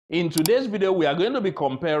In today's video, we are going to be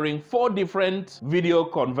comparing 4 different video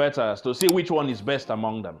converters to see which one is best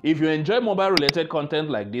among them. If you enjoy mobile related content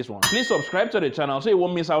like this one, please subscribe to the channel so you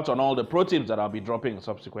won't miss out on all the pro tips that I'll be dropping in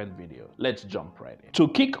subsequent videos. Let's jump right in. To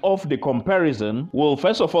kick off the comparison, we'll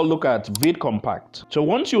first of all look at VidCompact. So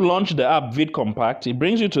once you launch the app VidCompact, it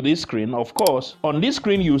brings you to this screen. Of course, on this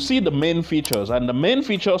screen you see the main features, and the main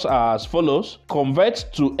features are as follows: convert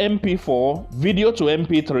to MP4, video to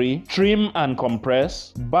MP3, trim and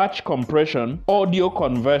compress, batch compression, audio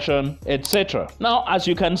conversion, etc. Now, as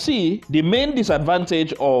you can see, the main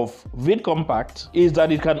disadvantage of VidCompact is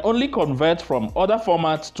that it can only convert from other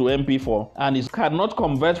formats to MP4, and it cannot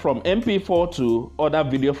convert from MP4 to other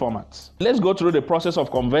video formats. Let's go through the process of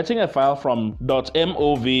converting a file from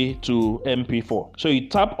 .mov to MP4. So you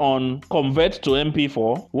tap on convert to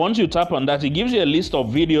MP4. Once you tap on that, it gives you a list of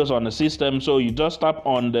videos on the system. So you just tap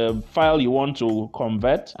on the file you want to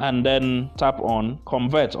convert and then tap on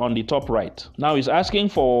convert on the top right. Now it's asking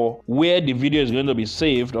for where the video is going to be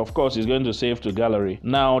saved. Of course, it's going to save to gallery.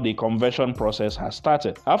 Now the conversion process has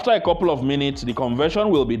started. After a couple of minutes, the conversion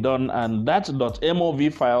will be done, and that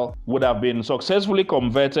 .mov file would have been successfully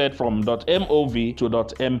converted from .mov to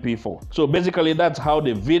 .mp4. So basically, that's how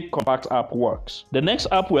the VidCompact app works. The next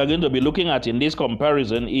app we are going to be looking at in this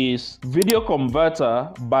comparison is Video Converter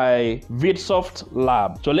by VidSoft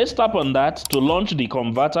Lab. So let's tap on that to launch the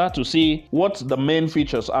converter to see what the main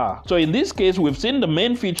features are. So in this case, we've seen the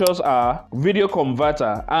main features are Video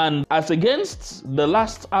Converter, and as against the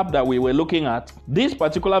last app that we were looking at, this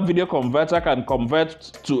particular Video Converter can convert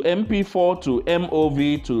to MP4 to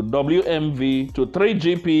MOV to WMV to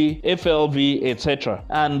 3GP, FLV, etc.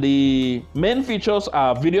 And the main features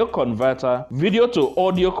are Video Converter, Video to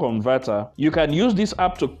Audio Converter. You can use this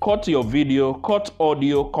app to cut your video, cut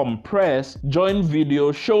audio, compress, join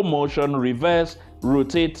video, show motion, reverse,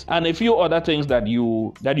 rotate, and a few other things that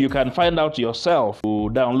you can find out yourself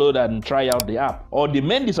to download and try out the app. Or the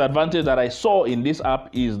main disadvantage that I saw in this app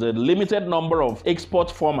is the limited number of export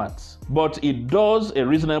formats, but it does a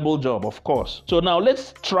reasonable job, of course. So now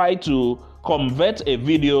let's try to convert a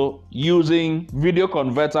video using Video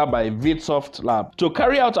Converter by VidSoft Lab. To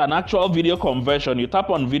carry out an actual video conversion, you tap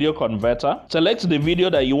on Video Converter, select the video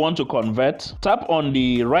that you want to convert, tap on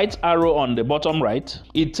the right arrow on the bottom right.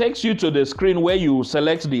 It takes you to the screen where you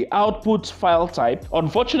select the output file type.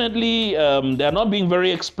 Unfortunately, they're not being very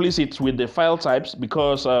explicit with the file types,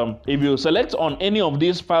 because if you select on any of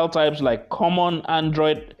these file types like common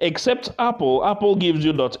Android, except Apple gives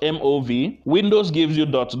you .mov, Windows gives you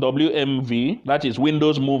 .wmv, that is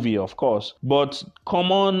Windows Movie, of course, but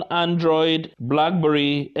common Android,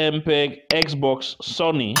 BlackBerry, MPEG, Xbox,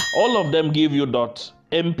 Sony, all of them give you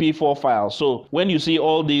 .mp4 file. So when you see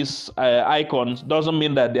all these icons, doesn't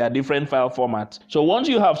mean that they are different file formats. So once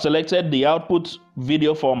you have selected the output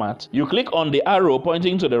video format, you click on the arrow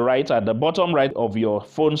pointing to the right at the bottom right of your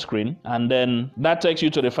phone screen, and then that takes you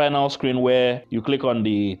to the final screen where you click on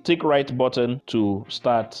the tick right button to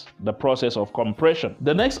start the process of compression.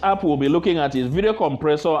 The next app we'll be looking at is Video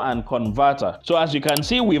Compressor and Converter. So as you can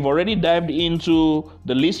see, we've already dived into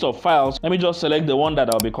the list of files. Let me just select the one that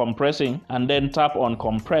I'll be compressing and then tap on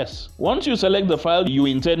compress. Once you select the file you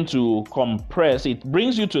intend to compress, it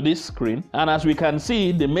brings you to this screen, and as we can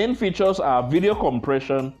see, the main features are video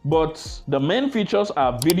compression, but the main features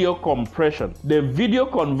are video compression. The video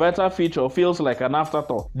converter feature feels like an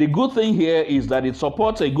afterthought. The good thing here is that it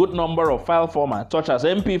supports a good number of file formats such as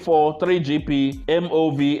MP4, 3GP,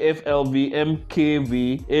 MOV, FLV,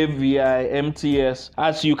 MKV, AVI, MTS,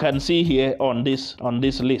 as you can see here on this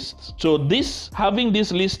list. So having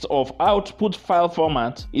this list of output file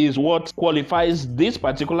format is what qualifies this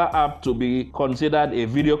particular app to be considered a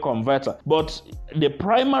video converter. But the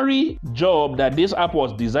primary job that this app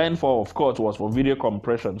was designed for, of course, was for video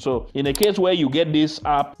compression. So in a case where you get this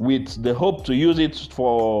app with the hope to use it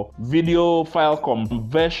for video file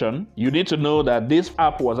conversion, you need to know that this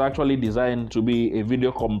app was actually designed to be a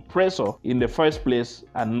video compressor in the first place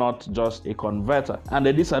and not just a converter. And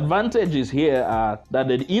the disadvantages here are that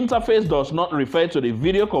the interface does not refer to the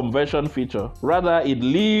video conversion feature. Rather, it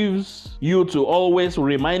leaves you to always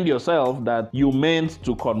remind yourself that you meant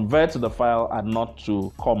to convert the file and not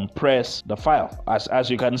to compress the file. As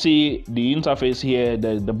you can see, the interface here,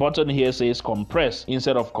 the button here says compress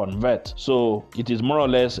instead of convert. So it is more or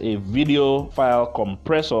less a video file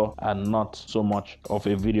compressor and not so much of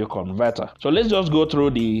a video converter. So let's just go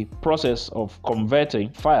through the process of converting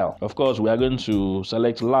file. Of course, we are going to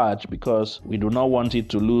select large because we do not want it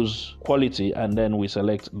to lose quality, and then we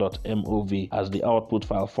select .mov as the output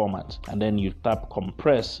file format, and then you tap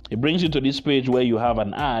compress. It brings you to this page where you have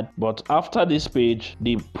an ad, but after this page,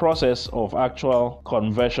 the process of actual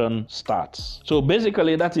conversion starts. So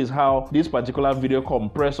basically, that is how this particular video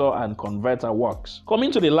compressor and converter works.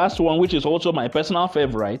 Coming to the last one, which is also my personal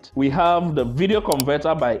favorite, we have the video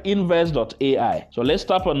converter by Inverse.AI. So let's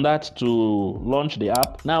tap on that to launch the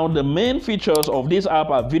app. Now, the main features of this app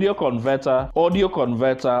are video converter, audio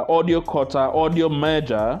cutter, audio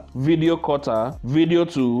merger, video cutter, video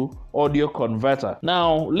to audio converter.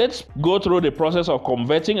 Now let's go through the process of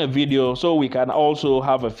converting a video so we can also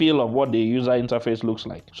have a feel of what the user interface looks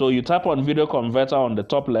like. So you tap on video converter on the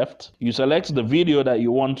top left, you select the video that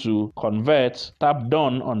you want to convert, tap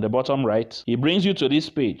done on the bottom right. It brings you to this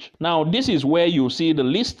page. Now this is where you see the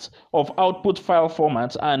list of output file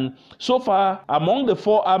formats, and so far among the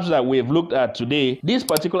 4 apps that we've looked at today, this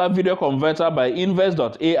particular video converter by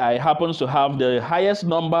Inverse.AI happens to have the highest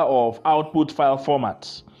number of output file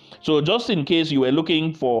formats. So just in case you were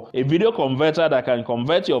looking for a video converter that can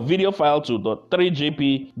convert your video file to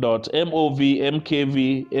 .3GP, .mov,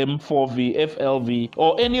 MKV, M4V, FLV,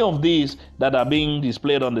 or any of these that are being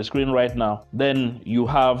displayed on the screen right now, then you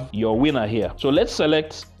have your winner here. So let's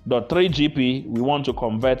select .3GP. We want to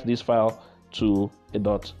convert this file to a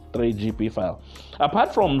 .3GP file.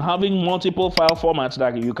 Apart from having multiple file formats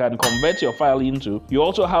that you can convert your file into, you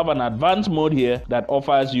also have an advanced mode here that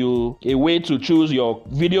offers you a way to choose your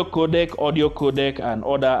video codec, audio codec, and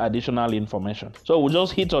other additional information. So we'll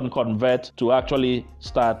just hit on convert to actually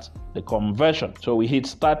start the conversion. So we hit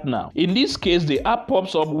start now. In this case, the app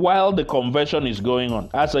pops up while the conversion is going on,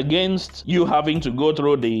 as against you having to go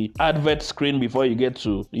through the advert screen before you get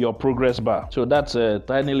to your progress bar. So that's a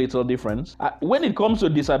tiny little difference. When it comes to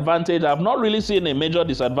disadvantage, I've not really seen a major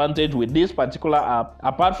disadvantage with this particular app,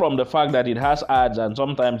 apart from the fact that it has ads and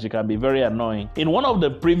sometimes it can be very annoying. In one of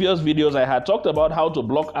the previous videos, I had talked about how to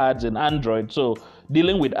block ads in Android, so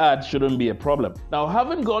dealing with ads shouldn't be a problem. Now,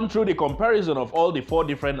 having gone through the comparison of all the 4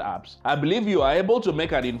 different apps, I believe you are able to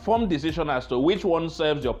make an informed decision as to which one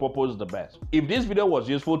serves your purpose the best. If this video was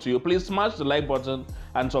useful to you, please smash the like button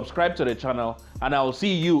and subscribe to the channel, and I'll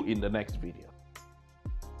see you in the next video.